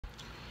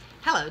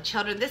Hello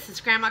children, this is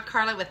Grandma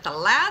Carla with the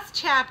last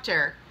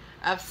chapter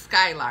of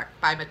Skylark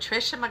by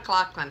Patricia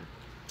MacLachlan.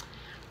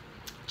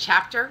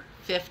 Chapter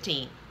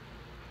 15.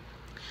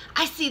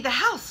 I see the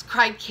house,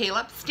 cried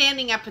Caleb,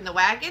 standing up in the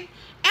wagon,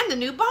 and the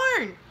new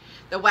barn.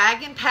 The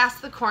wagon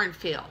passed the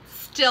cornfield,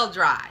 still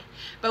dry,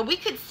 but we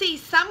could see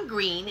some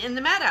green in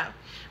the meadow.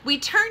 We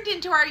turned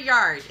into our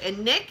yard, and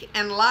Nick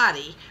and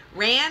Lottie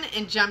ran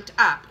and jumped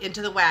up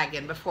into the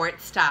wagon before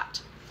it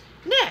stopped.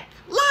 Nick,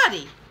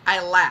 Lottie, I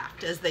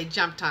laughed as they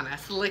jumped on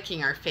us,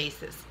 licking our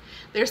faces.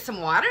 There's some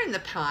water in the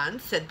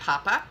pond, said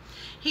Papa.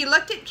 He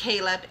looked at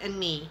Caleb and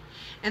me,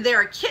 and there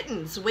are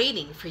kittens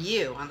waiting for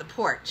you on the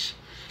porch.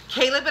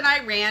 Caleb and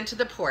I ran to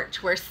the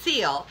porch where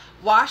Seal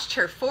washed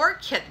her 4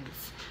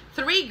 kittens,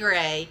 3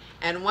 gray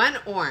and 1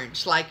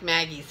 orange like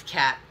Maggie's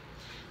cat,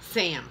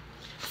 Sam.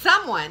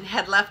 Someone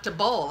had left a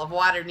bowl of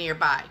water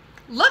nearby.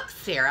 Look,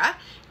 Sarah.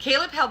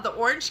 Caleb held the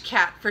orange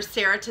cat for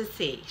Sarah to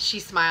see. She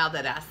smiled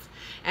at us.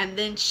 And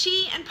then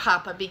she and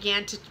Papa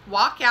began to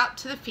walk out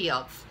to the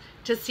fields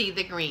to see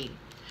the green.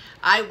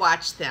 I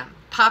watched them,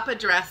 Papa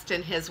dressed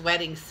in his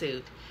wedding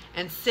suit,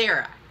 and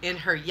Sarah in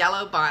her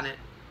yellow bonnet.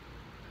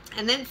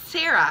 And then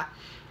Sarah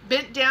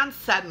bent down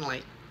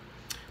suddenly.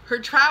 Her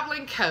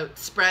traveling coat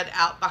spread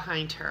out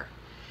behind her.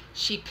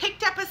 She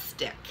picked up a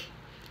stick,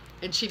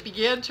 and she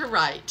began to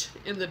write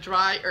in the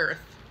dry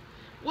earth.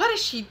 What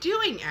is she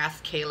doing?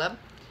 Asked Caleb.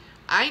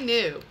 I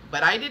knew,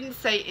 but I didn't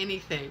say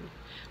anything.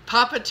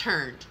 Papa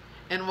turned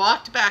and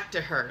walked back to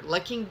her,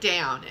 looking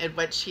down at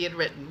what she had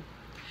written.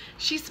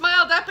 She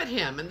smiled up at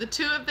him, and the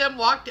two of them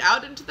walked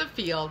out into the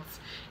fields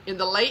in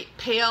the late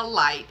pale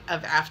light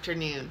of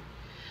afternoon.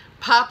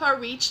 Papa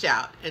reached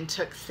out and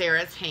took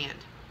Sarah's hand.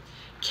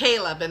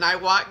 Caleb and I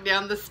walked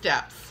down the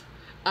steps.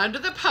 Under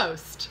the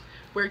post,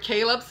 where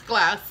Caleb's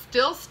glass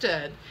still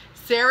stood,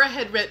 Sarah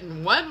had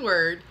written one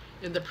word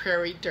in the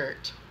prairie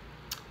dirt.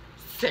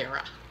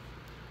 Sarah.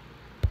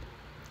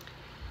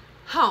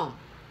 Home.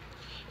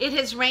 It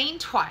has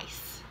rained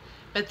twice,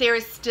 but there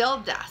is still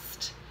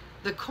dust.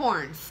 The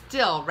corn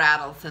still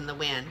rattles in the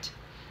wind.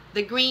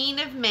 The green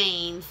of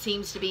Maine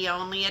seems to be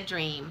only a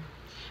dream.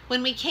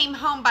 When we came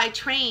home by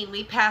train,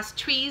 we passed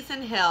trees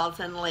and hills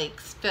and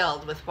lakes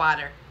filled with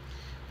water.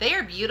 They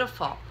are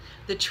beautiful,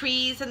 the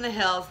trees and the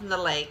hills and the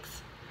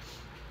lakes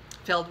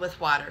filled with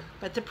water,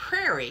 but the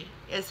prairie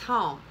is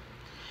home.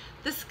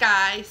 The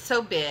sky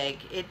so big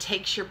it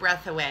takes your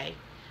breath away.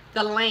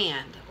 The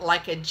land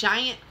like a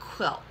giant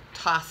quilt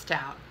tossed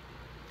out.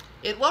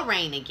 It will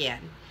rain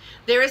again.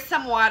 There is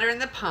some water in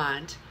the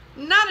pond,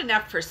 not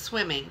enough for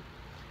swimming,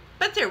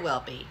 but there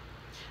will be.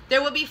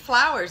 There will be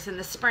flowers in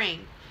the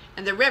spring,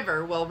 and the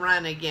river will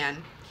run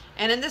again.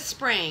 And in the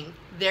spring,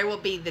 there will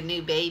be the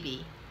new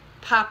baby,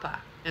 Papa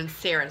and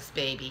Sarah's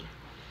baby.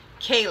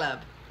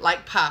 Caleb,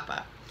 like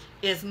Papa,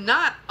 is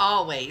not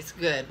always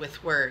good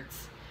with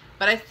words,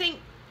 but I think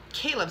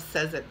Caleb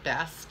says it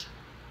best.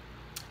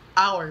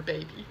 Our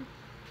baby.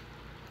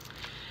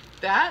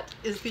 That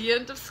is the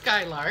end of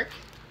Skylark.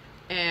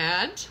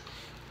 And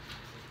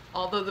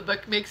although the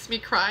book makes me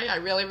cry, I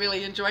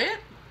really enjoy it.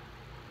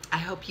 I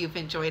hope you've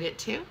enjoyed it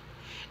too.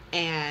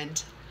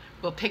 And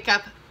we'll pick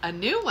up a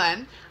new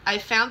one. I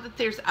found that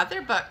there's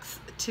other books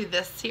to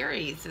this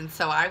series, and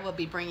so I will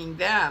be bringing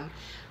them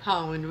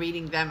home and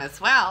reading them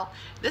as well.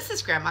 This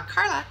is Grandma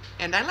Carla,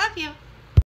 and I love you.